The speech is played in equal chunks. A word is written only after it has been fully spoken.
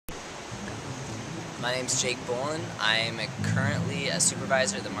My name's Jake Bolen. I'm currently a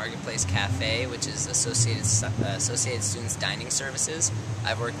supervisor at the Marketplace Cafe, which is Associated Students Dining Services.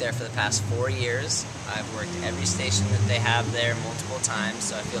 I've worked there for the past 4 years. I've worked every station that they have there multiple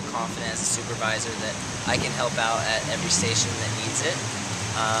times, so I feel confident as a supervisor that I can help out at every station that needs it.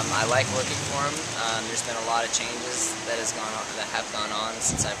 I like working for them. There's been a lot of changes that have gone on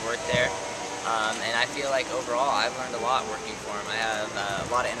since I've worked there. And I feel like overall I've learned a lot working for them. I have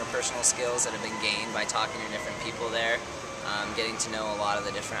a lot of interpersonal skills that have been gained by talking to different people there, getting to know a lot of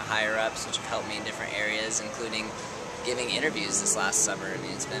the different higher-ups, which have helped me in different areas, including giving interviews this last summer. I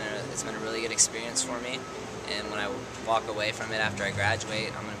mean, it's been a really good experience for me, and when I walk away from it after I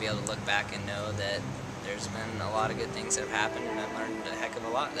graduate, I'm going to be able to look back and know that there's been a lot of good things that have happened, and I've learned a heck of a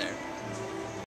lot there.